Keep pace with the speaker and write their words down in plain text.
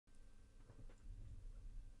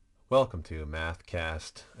Welcome to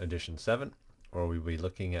Mathcast Edition 7, where we'll be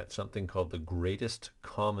looking at something called the greatest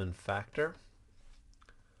common factor.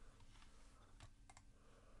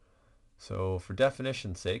 So for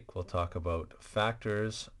definition's sake, we'll talk about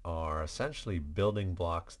factors are essentially building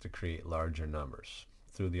blocks to create larger numbers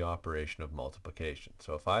through the operation of multiplication.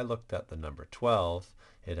 So if I looked at the number 12,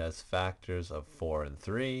 it has factors of 4 and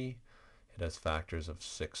 3, it has factors of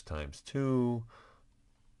 6 times 2,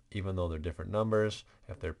 even though they're different numbers,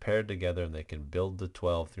 if they're paired together and they can build the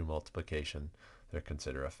 12 through multiplication, they're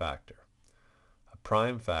considered a factor. A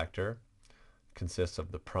prime factor consists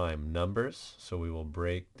of the prime numbers, so we will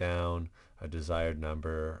break down a desired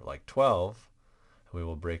number like 12, and we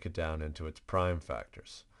will break it down into its prime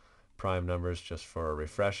factors. Prime numbers, just for a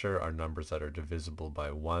refresher, are numbers that are divisible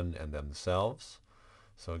by 1 and themselves.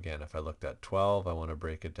 So again, if I looked at 12, I want to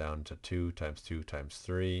break it down to 2 times 2 times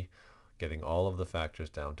 3, getting all of the factors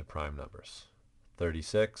down to prime numbers.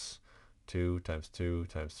 36, 2 times 2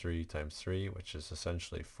 times 3 times 3, which is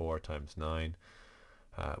essentially 4 times 9,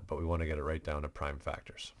 but we want to get it right down to prime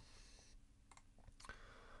factors.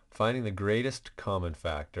 Finding the greatest common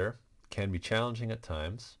factor can be challenging at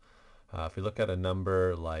times. If we look at a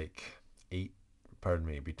number like the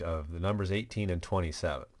numbers 18 and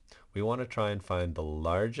 27, we want to try and find the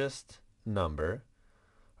largest number,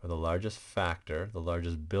 or the largest factor, the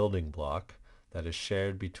largest building block that is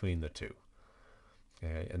shared between the two.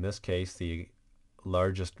 Okay, in this case, the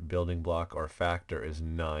largest building block or factor is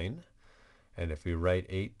 9. And if we write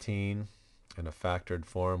 18 in a factored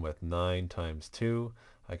form with 9 times 2,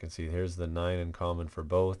 I can see here's the 9 in common for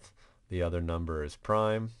both. The other number is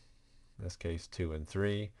prime, in this case 2 and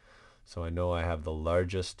 3. So I know I have the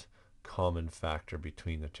largest common factor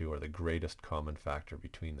between the two, or the greatest common factor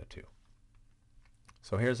between the two.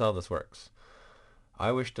 So here's how this works.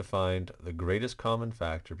 I wish to find the greatest common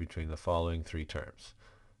factor between the following three terms: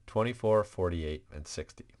 24, 48, and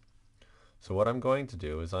 60. So what I'm going to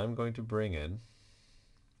do is I'm going to bring in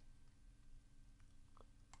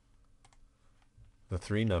the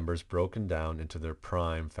three numbers broken down into their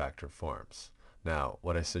prime factor forms. Now,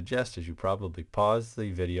 what I suggest is you probably pause the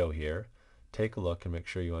video here, take a look, and make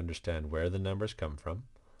sure you understand where the numbers come from.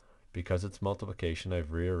 Because it's multiplication,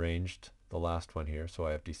 I've rearranged the last one here, so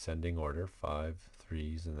I have descending order, 5,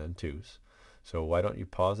 3s, and then 2s. So why don't you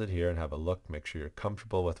pause it here and have a look, make sure you're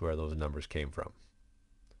comfortable with where those numbers came from.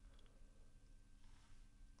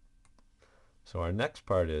 So our next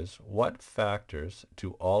part is, what factors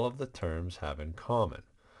do all of the terms have in common?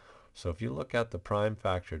 So if you look at the prime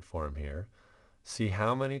factored form here, see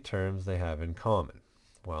how many terms they have in common.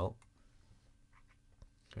 Well,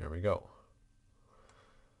 here we go.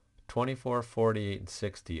 24, 48, and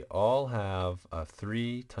 60 all have a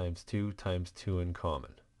 3 times 2 times 2 in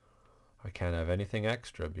common. I can't have anything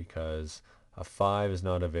extra because a 5 is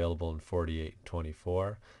not available in 48 and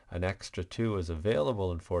 24. An extra 2 is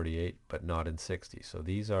available in 48 but not in 60. So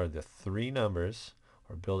these are the three numbers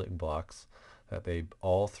or building blocks that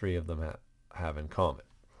all three of them have in common.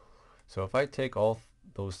 So if I take all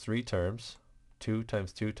those three terms, 2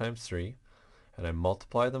 times 2 times 3, and I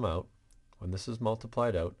multiply them out, when this is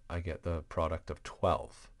multiplied out, I get the product of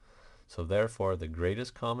 12. So therefore, the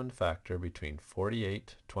greatest common factor between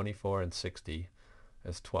 48, 24, and 60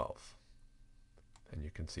 is 12. And you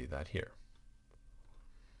can see that here.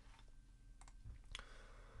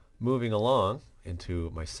 Moving along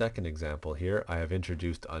into my second example here, I have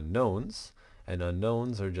introduced unknowns, and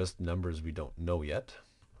unknowns are just numbers we don't know yet.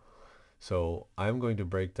 So I'm going to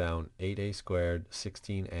break down 8a squared,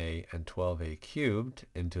 16a, and 12a cubed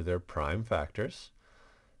into their prime factors.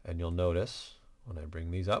 And you'll notice when I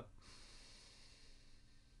bring these up,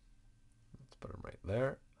 let's put them right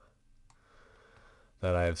there,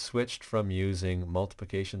 that I have switched from using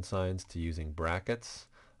multiplication signs to using brackets.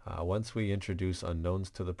 Once we introduce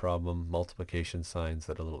unknowns to the problem, multiplication signs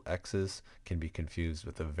that are little x's can be confused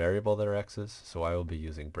with a variable that are x's, so I will be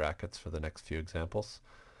using brackets for the next few examples.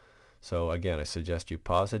 So again, I suggest you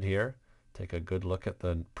pause it here, take a good look at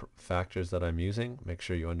the factors that I'm using, make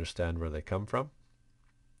sure you understand where they come from.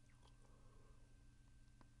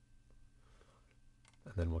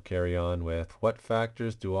 And then we'll carry on with, what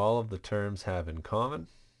factors do all of the terms have in common?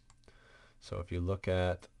 So if you look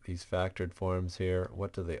at these factored forms here,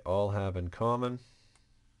 what do they all have in common?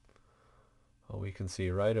 Well, we can see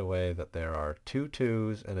right away that there are two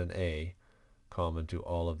 2's and an a common to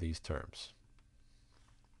all of these terms.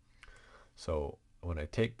 So when I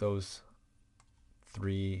take those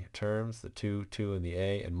three terms, the 2, 2, and the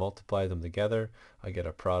a, and multiply them together, I get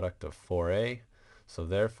a product of 4a. So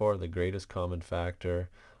therefore, the greatest common factor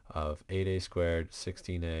of 8a squared,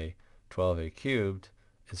 16a, 12a cubed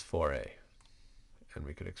is 4a. and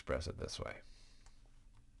we could express it this way.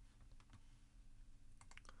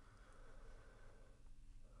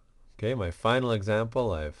 Okay, my final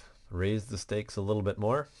example, I've raised the stakes a little bit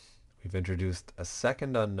more. We've introduced a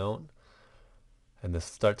second unknown, and this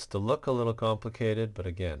starts to look a little complicated, but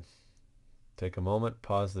again, take a moment,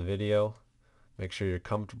 pause the video, make sure you're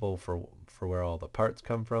comfortable for where all the parts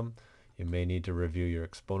come from. You may need to review your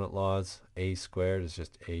exponent laws. A squared is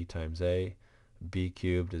just A times A. B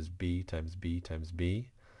cubed is B times B times B.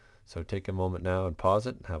 So take a moment now and pause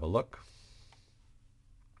it and have a look.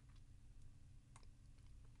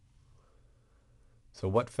 So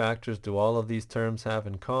what factors do all of these terms have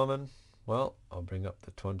in common? Well, I'll bring up the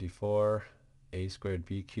 24 a squared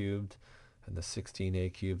b cubed and the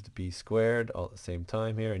 16a cubed b squared all at the same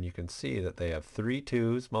time here, and you can see that they have 3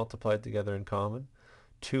 2's multiplied together in common,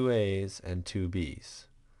 2 a's and 2 b's.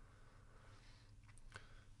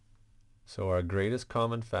 So our greatest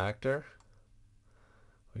common factor,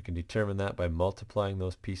 we can determine that by multiplying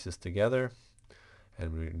those pieces together,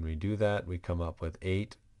 and when we do that we come up with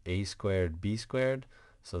 8a squared b squared.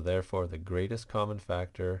 So therefore the greatest common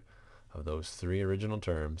factor of those 3 original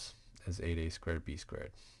terms is 8a squared b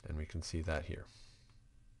squared, and we can see that here.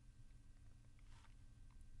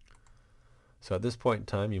 So at this point in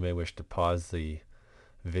time you may wish to pause the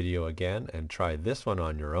video again and try this one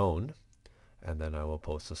on your own, and then I will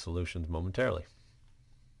post the solutions momentarily.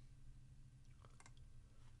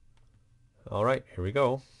 Alright, here we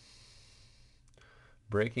go.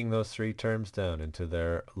 Breaking those 3 terms down into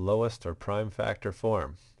their lowest or prime factor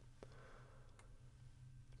form.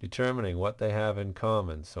 Determining what they have in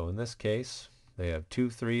common. So in this case, they have 2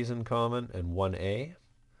 3's in common and 1 a.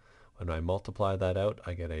 When I multiply that out,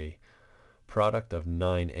 I get a product of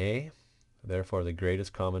 9a. Therefore, the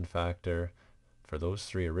greatest common factor for those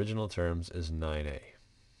 3 original terms is 9a.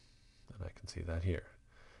 And I can see that here.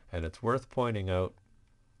 And it's worth pointing out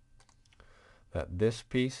that this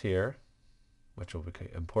piece here, which will be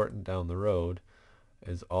important down the road,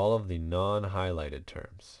 is all of the non-highlighted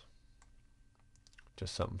terms.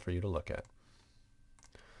 Just something for you to look at.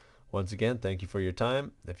 Once again, thank you for your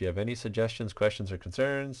time. If you have any suggestions, questions, or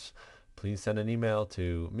concerns, please send an email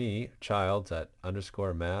to me,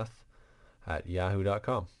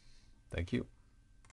 childs@_math@yahoo.com. Thank you.